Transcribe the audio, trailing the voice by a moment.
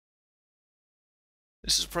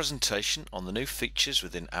This is a presentation on the new features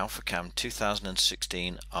within Alphacam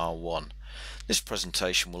 2016 R1. This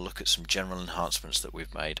presentation will look at some general enhancements that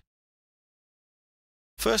we've made.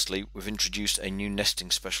 Firstly, we've introduced a new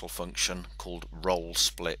nesting special function called roll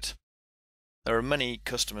split. There are many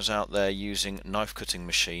customers out there using knife cutting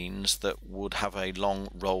machines that would have a long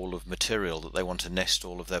roll of material that they want to nest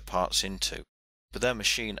all of their parts into, but their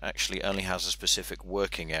machine actually only has a specific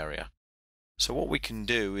working area. So what we can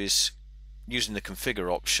do is, using the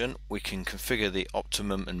configure option, we can configure the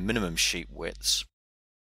optimum and minimum sheet widths,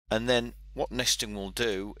 and then what nesting will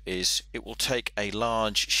do is it will take a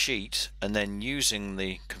large sheet, and then using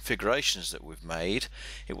the configurations that we've made,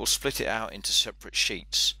 it will split it out into separate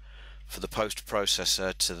sheets for the post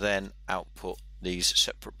processor to then output these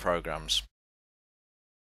separate programs.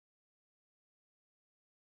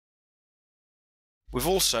 We've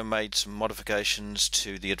also made some modifications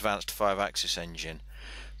to the advanced 5-axis engine.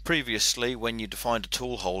 Previously, when you defined a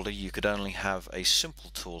tool holder, you could only have a simple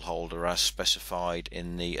tool holder as specified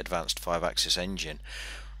in the advanced 5-axis engine.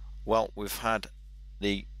 Well, we've had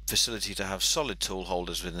the facility to have solid tool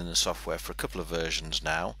holders within the software for a couple of versions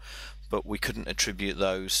now, but we couldn't attribute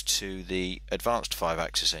those to the advanced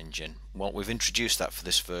 5-axis engine. Well, we've introduced that for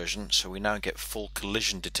this version, so we now get full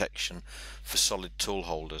collision detection for solid tool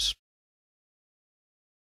holders.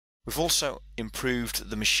 We've also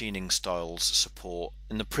improved the machining styles support.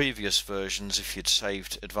 In the previous versions, if you'd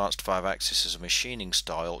saved advanced 5-axis as a machining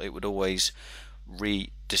style, it would always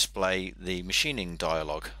re-display the machining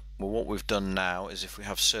dialog. Well, what we've done now is if we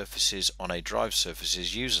have surfaces on a drive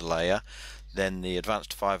surfaces user layer, then the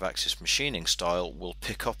advanced 5-axis machining style will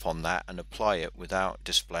pick up on that and apply it without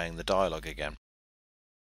displaying the dialog again.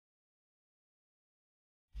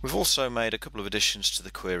 We've also made a couple of additions to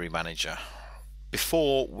the query manager.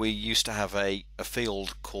 Before, we used to have a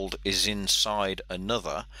field called is inside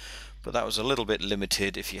another, but that was a little bit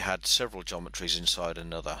limited if you had several geometries inside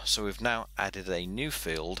another. So we've now added a new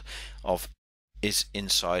field of is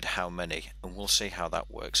inside how many, and we'll see how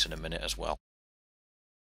that works in a minute as well.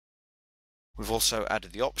 We've also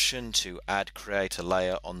added the option to create a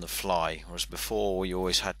layer on the fly, whereas before you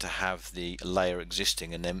always had to have the layer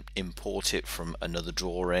existing and then import it from another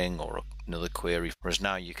drawing or another query, whereas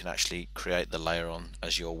now you can actually create the layer on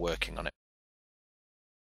as you're working on it.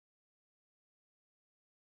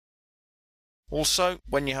 Also,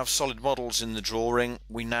 when you have solid models in the drawing,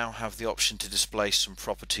 we now have the option to display some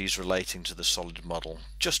properties relating to the solid model,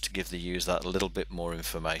 just to give the user that a little bit more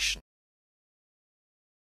information.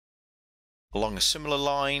 Along similar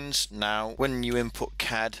lines, now when you input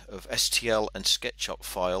CAD of STL and SketchUp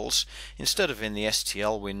files, instead of in the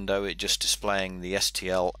STL window it just displaying the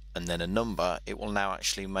STL and then a number, it will now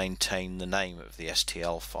actually maintain the name of the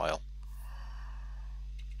STL file.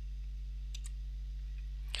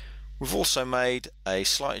 We've also made a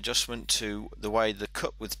slight adjustment to the way the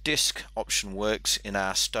cut with disk option works in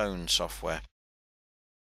our Stone software.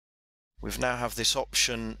 We now have this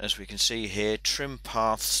option, as we can see here, trim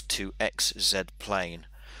paths to XZ plane.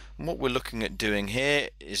 And what we're looking at doing here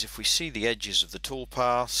is, if we see the edges of the tool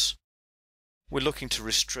paths, we're looking to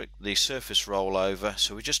restrict the surface rollover,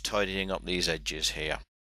 so we're just tidying up these edges here.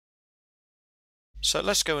 So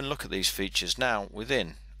let's go and look at these features now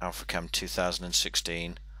within Alphacam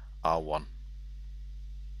 2016 R1.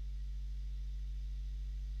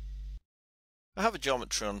 I have a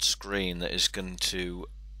geometry on screen that is going to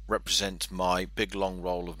represent my big long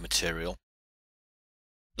roll of material.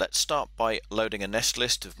 Let's start by loading a nest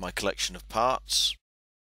list of my collection of parts.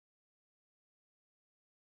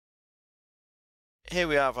 Here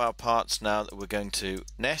we have our parts now that we're going to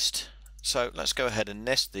nest, so let's go ahead and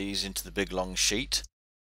nest these into the big long sheet.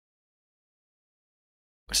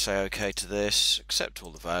 We'll say OK to this, accept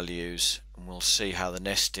all the values, and we'll see how the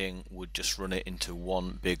nesting would just run it into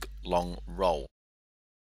one big long roll.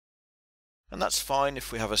 And that's fine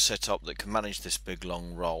if we have a setup that can manage this big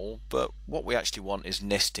long roll, but what we actually want is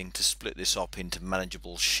nesting to split this up into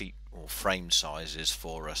manageable sheet or frame sizes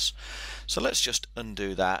for us. So let's just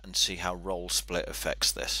undo that and see how roll split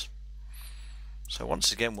affects this. So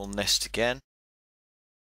once again we'll nest again.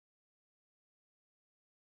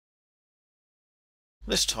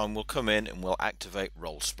 This time we'll come in and we'll activate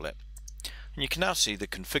roll split. And you can now see the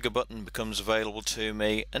configure button becomes available to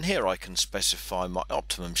me, and here I can specify my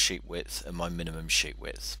optimum sheet width and my minimum sheet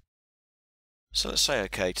width. So let's say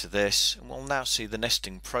OK to this, and we'll now see the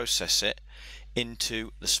nesting process it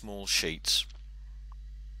into the small sheets.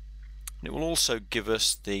 And it will also give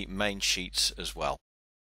us the main sheets as well.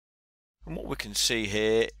 And what we can see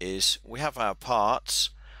here is we have our parts,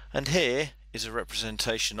 and here is a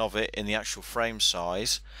representation of it in the actual frame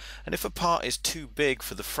size, and if a part is too big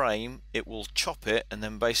for the frame, it will chop it and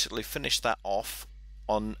then basically finish that off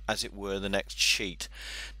on, as it were, the next sheet.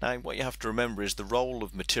 Now what you have to remember is the roll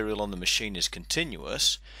of material on the machine is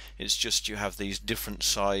continuous, it's just you have these different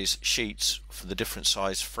size sheets for the different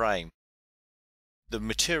size frame. The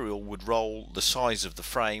material would roll the size of the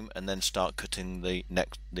frame and then start cutting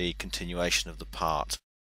the continuation of the part.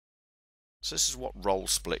 So this is what roll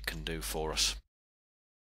split can do for us.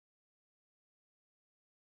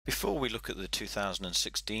 Before we look at the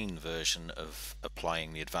 2016 version of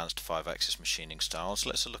applying the advanced 5-axis machining styles,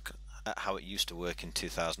 let's look at how it used to work in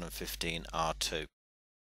 2015 R2.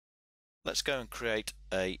 Let's go and create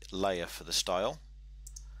a layer for the style,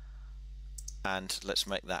 and let's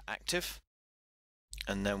make that active,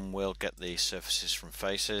 and then we'll get the surfaces from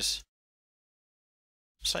faces,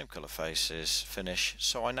 same color faces, finish.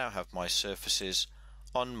 So I now have my surfaces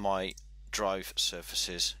on my drive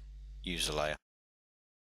surfaces user layer.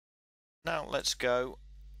 Now let's go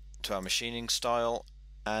to our machining style,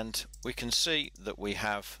 and we can see that we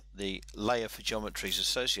have the layer for geometries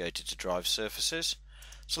associated to drive surfaces.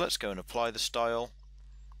 So let's go and apply the style,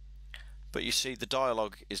 but you see the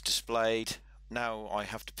dialog is displayed. Now I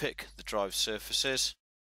have to pick the drive surfaces,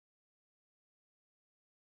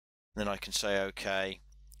 then I can say OK,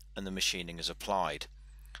 and the machining is applied.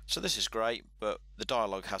 So this is great, but the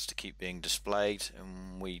dialog has to keep being displayed,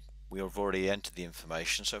 and we have already entered the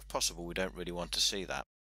information, so if possible we don't really want to see that.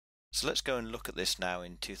 So let's go and look at this now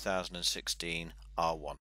in 2016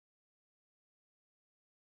 R1.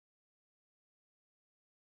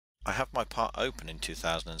 I have my part open in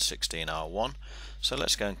 2016 R1, so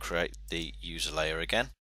let's go and create the user layer again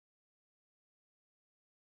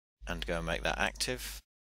and go and make that active,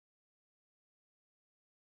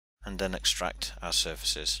 and then extract our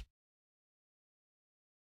surfaces.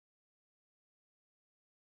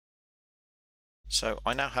 So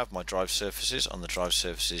I now have my drive surfaces on the drive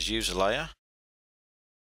surfaces user layer.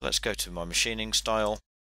 Let's go to my machining style,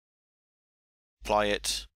 apply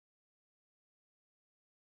it,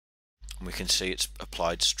 and we can see it's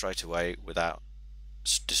applied straight away without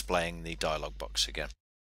displaying the dialog box again.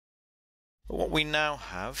 But what we now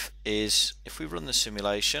have is, if we run the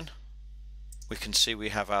simulation, we can see we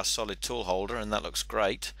have our solid tool holder, and that looks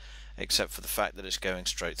great, except for the fact that it's going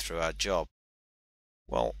straight through our job.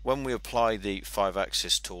 Well, when we apply the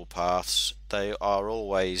 5-axis tool paths, they are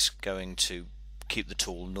always going to keep the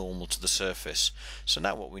tool normal to the surface. So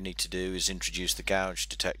now what we need to do is introduce the gouge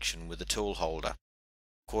detection with the tool holder.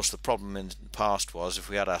 Of course, the problem in the past was if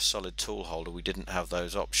we had our solid tool holder, we didn't have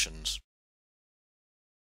those options.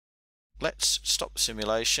 Let's stop the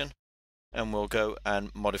simulation, and we'll go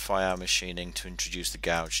and modify our machining to introduce the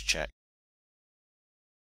gouge check.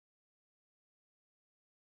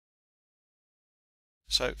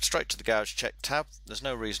 So straight to the gouge check tab. There's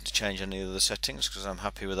no reason to change any of the settings because I'm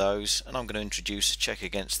happy with those, and I'm going to introduce a check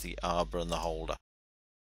against the arbor and the holder.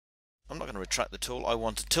 I'm not going to retract the tool, I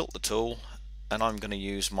want to tilt the tool, and I'm going to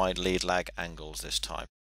use my lead lag angles this time.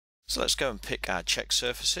 So let's go and pick our check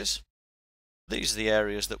surfaces. These are the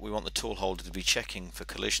areas that we want the tool holder to be checking for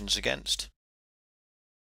collisions against.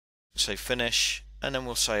 Say finish, and then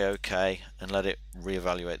we'll say OK and let it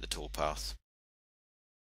re-evaluate the tool path.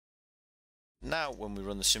 Now when we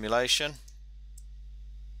run the simulation,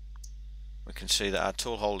 we can see that our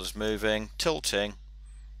tool holder is moving, tilting,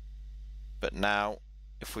 but now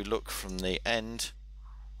if we look from the end,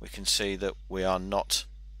 we can see that we are not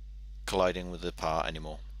colliding with the part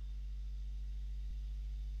anymore.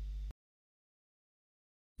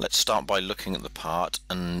 Let's start by looking at the part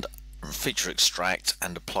and feature extract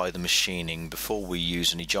and apply the machining before we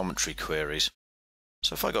use any geometry queries.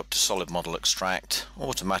 So if I go up to solid model extract,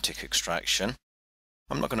 automatic extraction,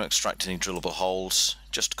 I'm not going to extract any drillable holes,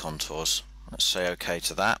 just contours. Let's say OK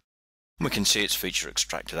to that. We can see it's feature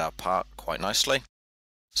extracted our part quite nicely.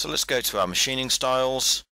 So let's go to our machining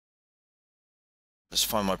styles. Let's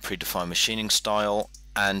find my predefined machining style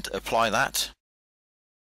and apply that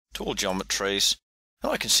to all geometries.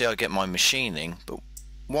 And I can see I get my machining, but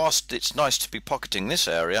whilst it's nice to be pocketing this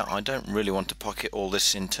area, I don't really want to pocket all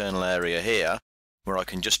this internal area here, where I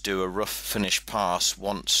can just do a rough finish pass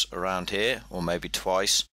once around here, or maybe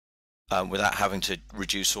twice, without having to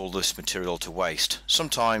reduce all this material to waste.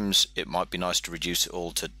 Sometimes it might be nice to reduce it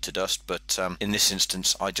all to dust, but in this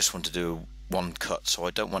instance I just want to do one cut, so I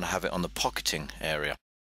don't want to have it on the pocketing area.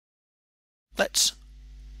 Let's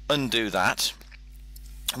undo that,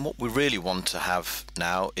 and what we really want to have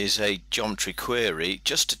now is a geometry query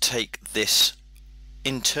just to take this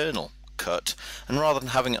internal shortcut, and rather than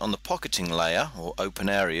having it on the pocketing layer or open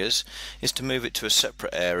areas, is to move it to a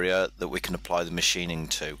separate area that we can apply the machining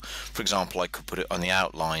to. For example, I could put it on the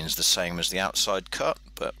outlines, the same as the outside cut,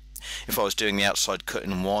 but if I was doing the outside cut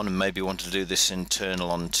in one and maybe wanted to do this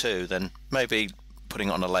internal on two, then maybe putting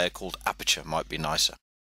it on a layer called aperture might be nicer,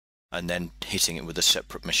 and then hitting it with a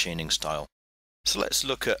separate machining style. So let's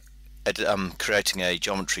look at creating a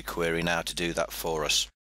geometry query now to do that for us.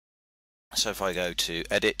 So if I go to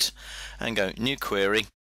Edit and go New Query,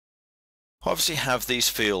 I obviously have these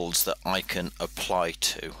fields that I can apply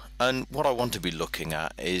to, and what I want to be looking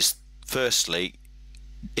at is, firstly,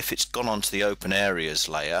 if it's gone onto the open areas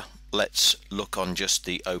layer, let's look on just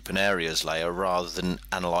the open areas layer rather than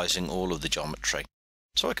analysing all of the geometry.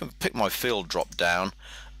 So I can pick my field drop down,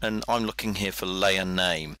 and I'm looking here for layer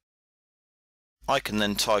name. I can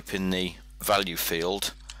then type in the value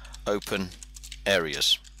field open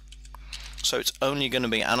areas. So it's only going to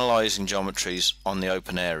be analysing geometries on the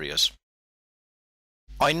open areas.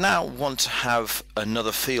 I now want to have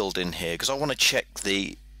another field in here because I want to check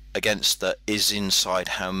against the is inside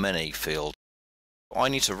how many field. I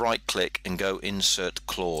need to right click and go insert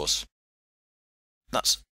clause.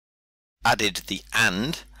 That's added the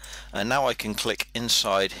and now I can click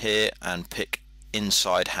inside here and pick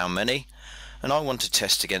inside how many, and I want to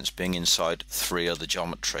test against being inside 3 other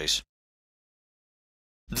geometries.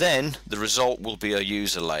 Then the result will be a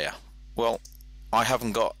user layer. Well, I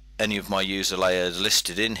haven't got any of my user layers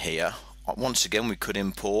listed in here. Once again, we could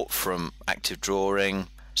import from active drawing,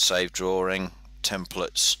 save drawing,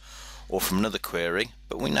 templates, or from another query,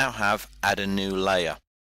 but we now have add a new layer.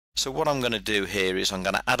 So what I'm going to do here is I'm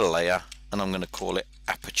going to add a layer and I'm going to call it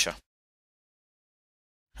aperture.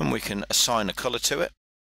 And we can assign a colour to it,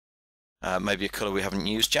 maybe a colour we haven't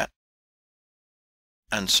used yet,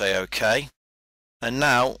 and say OK. And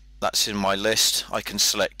now that's in my list, I can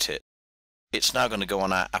select it. It's now going to go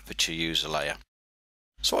on our aperture user layer.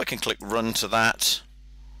 So I can click run to that,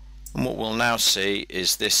 and what we'll now see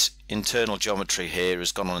is this internal geometry here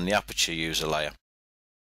has gone on the aperture user layer.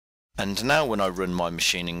 And now when I run my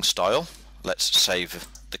machining style, let's save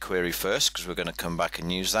the query first because we're going to come back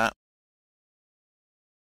and use that.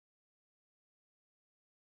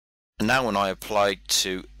 And now when I apply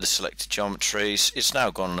to the selected geometries, it's now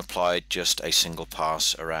gone and applied just a single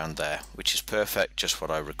pass around there, which is perfect, just what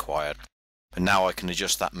I required. But now I can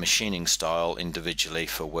adjust that machining style individually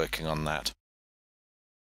for working on that.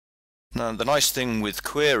 Now the nice thing with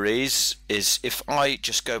queries is if I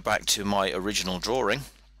just go back to my original drawing,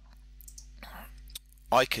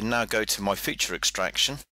 I can now go to my feature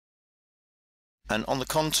extraction, and on the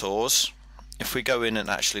contours, if we go in and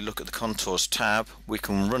actually look at the contours tab, we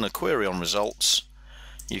can run a query on results.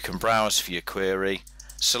 You can browse for your query,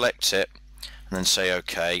 select it, and then say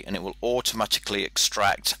OK, and it will automatically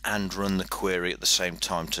extract and run the query at the same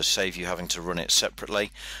time to save you having to run it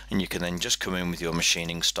separately, and you can then just come in with your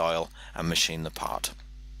machining style and machine the part.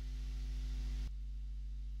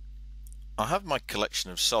 I have my collection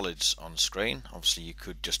of solids on screen. Obviously you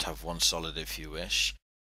could just have one solid if you wish,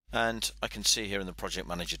 and I can see here in the project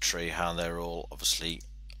manager tree how they're all obviously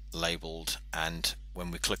labelled, and when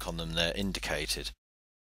we click on them they're indicated.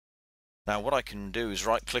 Now what I can do is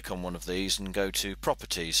right click on one of these and go to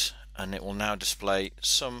properties, and it will now display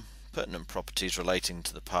some pertinent properties relating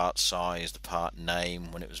to the part size, the part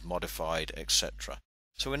name, when it was modified, etc.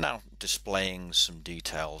 So we're now displaying some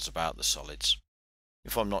details about the solids.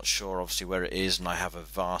 If I'm not sure obviously where it is and I have a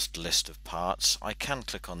vast list of parts, I can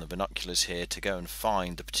click on the binoculars here to go and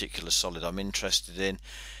find the particular solid I'm interested in.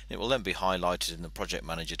 It will then be highlighted in the project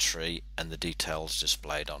manager tree and the details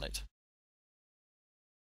displayed on it.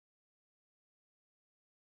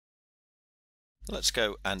 Let's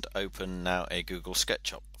go and open now a Google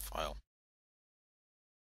SketchUp file.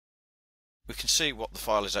 We can see what the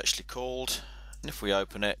file is actually called, and if we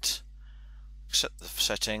open it, set the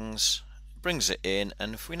settings, brings it in,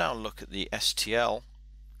 and if we now look at the STL,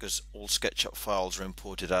 because all SketchUp files are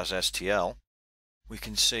imported as STL, we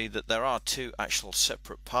can see that there are 2 actual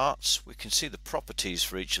separate parts. We can see the properties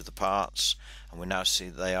for each of the parts, and we now see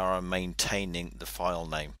they are maintaining the file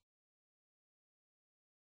name.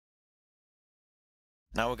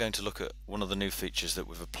 Now we're going to look at one of the new features that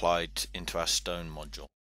we've applied into our stone module.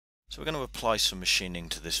 So we're going to apply some machining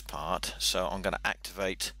to this part. So I'm going to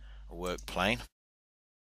activate a work plane,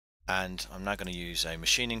 and I'm now going to use a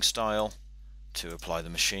machining style to apply the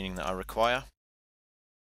machining that I require.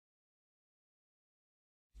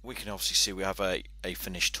 We can obviously see we have a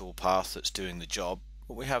finished toolpath that's doing the job,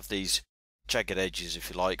 but we have these jagged edges, if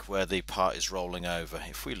you like, where the part is rolling over.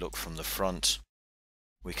 If we look from the front,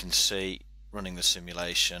 we can see, running the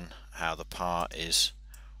simulation, how the part is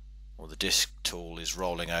or the disc tool is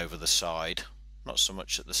rolling over the side, not so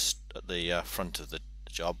much at the front of the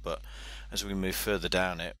job, but as we move further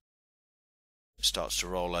down it starts to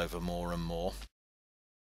roll over more and more.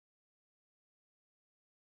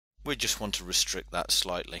 We just want to restrict that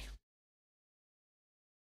slightly.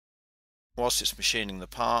 Whilst it's machining the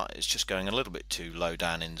part, it's just going a little bit too low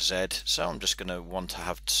down in Z, so I'm just going to want to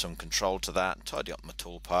have some control to that, tidy up my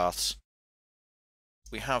tool paths.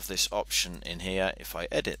 We have this option in here if I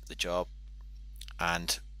edit the job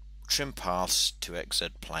and trim paths to XZ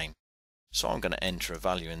plane. So I'm going to enter a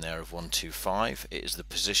value in there of 125. It is the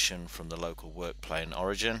position from the local work plane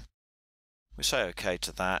origin. We say OK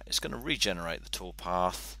to that. It's going to regenerate the tool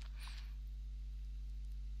path,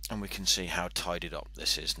 and we can see how tidied up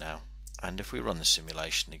this is now. And if we run the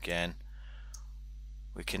simulation again,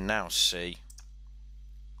 we can now see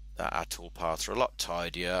that our tool paths are a lot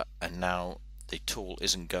tidier, and now the tool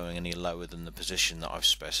isn't going any lower than the position that I've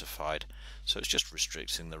specified, so it's just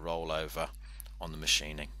restricting the rollover on the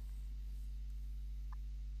machining.